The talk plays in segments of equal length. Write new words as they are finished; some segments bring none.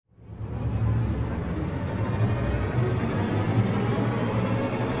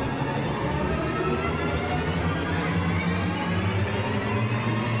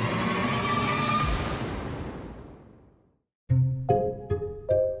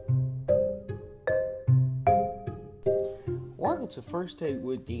to First Take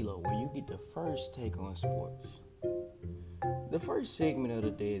with D-Lo, where you get the first take on sports. The first segment of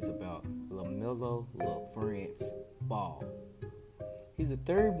the day is about LaMelo LaFrance Ball. He's the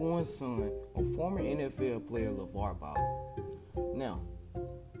third-born son of former NFL player LeVar Ball. Now,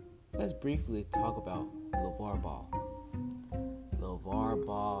 let's briefly talk about LeVar Ball. LeVar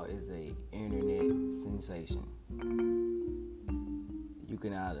Ball is an internet sensation. You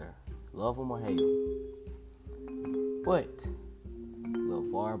can either love him or hate him. But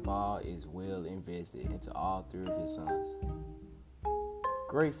LeVar Ball is well invested into all three of his sons.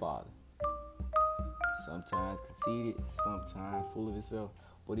 Great father. Sometimes conceited, sometimes full of himself,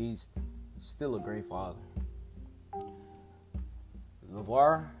 but he's still a great father.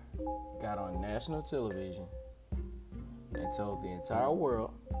 LeVar got on national television and told the entire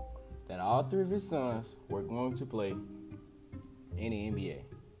world that all three of his sons were going to play in the NBA.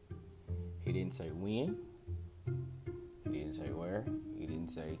 He didn't say when, he didn't say where, he didn't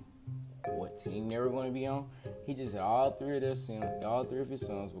say what team they were going to be on. He just said all three of his sons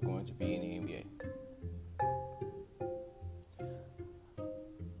were going to be in the NBA.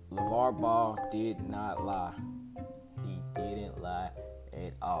 LeVar Ball did not lie. He didn't lie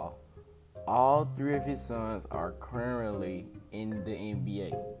at all. All three of his sons are currently in the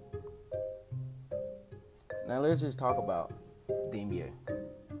NBA. Now let's just talk about the NBA.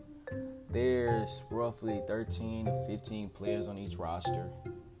 There's roughly 13 to 15 players on each roster.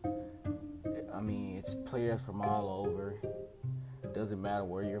 I mean, it's players from all over. Doesn't matter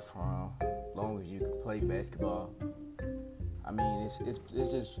where you're from, as long as you can play basketball. I mean, it's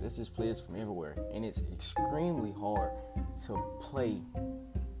just players from everywhere, and it's extremely hard to play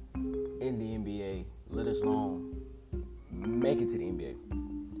in the NBA, let alone make it to the NBA.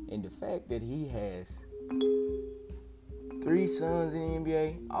 And the fact that he has three sons in the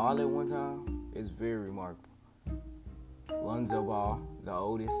NBA all at one time is very remarkable. Lonzo Ball, the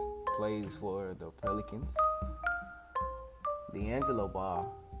oldest, plays for the Pelicans. D'Angelo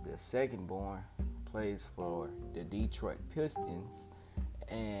Ball, the second born, plays for the Detroit Pistons.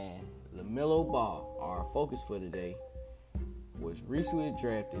 And LaMelo Ball, our focus for today, was recently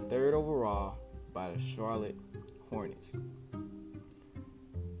drafted third overall by the Charlotte Hornets.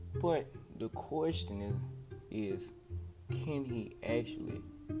 But the question is can he actually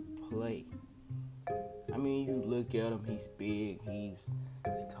play? I mean, you look at him, he's big, he's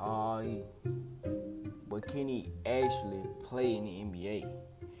tall, but can he actually play in the NBA?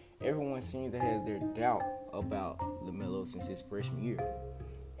 Everyone seems to have their doubt about LaMelo since his freshman year.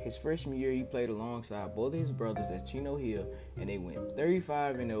 His freshman year, he played alongside both of his brothers at Chino Hill, and they went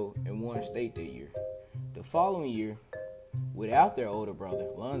 35-0 and won state that year. The following year, without their older brother,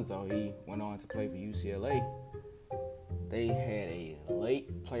 Lonzo, he went on to play for UCLA. They had a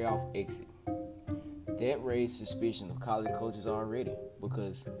late playoff exit. That raised suspicion of college coaches already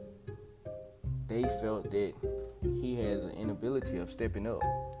because they felt that he has an inability of stepping up.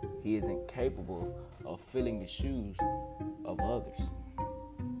 He isn't capable of filling the shoes of others.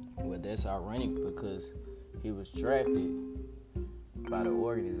 Well, that's ironic because he was drafted by the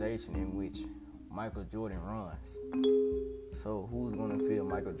organization in which Michael Jordan runs. So who's going to fill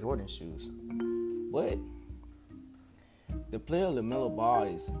Michael Jordan's shoes? But the player LaMelo Ball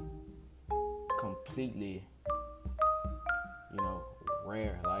is completely,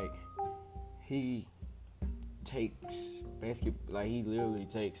 rare. Like, he takes he literally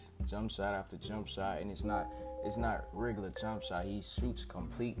takes jump shot after jump shot, and it's not regular jump shot. He shoots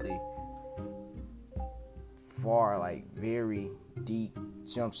completely far, like very deep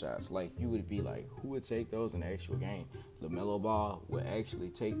jump shots. Like, you would be like, who would take those in an actual game? LaMelo Ball would actually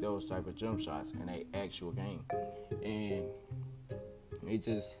take those type of jump shots in an actual game. And it's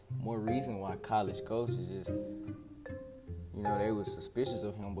just more reason why college coaches just, they were suspicious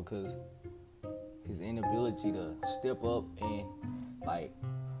of him because his inability to step up and,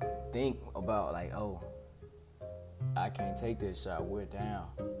 think about, I can't take this shot, we're down.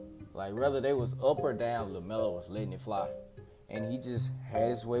 Whether they was up or down, LaMelo was letting it fly. And he just had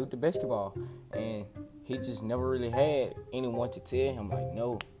his way with the basketball. And he just never really had anyone to tell him,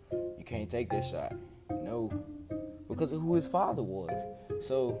 no, you can't take that shot. No. Because of who his father was.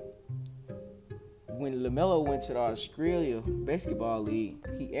 So when LaMelo went to the Australia Basketball League,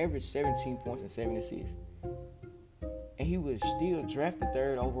 he averaged 17 points and 7 assists. And he was still drafted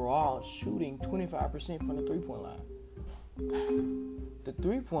third overall, shooting 25% from the three-point line. The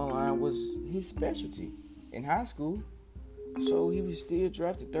three-point line was his specialty in high school, so he was still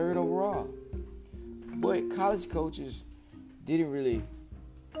drafted third overall. But college coaches didn't really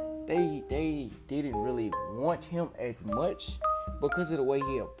want him as much because of the way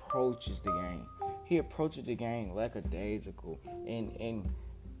he approaches the game. he approaches the game lackadaisical. And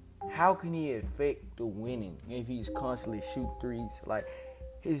how can he affect the winning if he's constantly shooting threes? Like,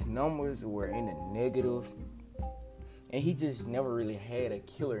 his numbers were in the negative, and he just never really had a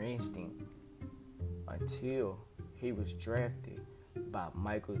killer instinct until he was drafted by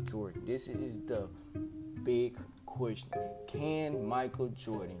Michael Jordan. This is the big question. Can Michael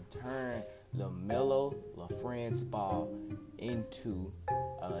Jordan turn LaMelo LaFrance Ball into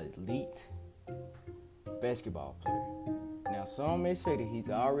an elite basketball player? Now, some may say that he's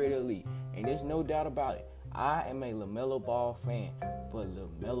already elite, and there's no doubt about it. I am a LaMelo Ball fan, but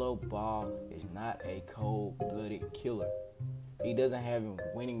LaMelo Ball is not a cold-blooded killer. He doesn't have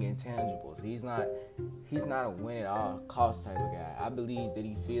winning intangibles. He's not a win at all cost type of guy. I believe that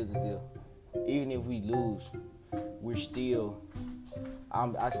he feels as if even if we lose, I still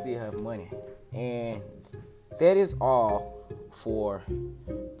have money. And that is all for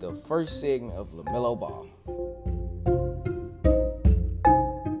the first segment of LaMelo Ball.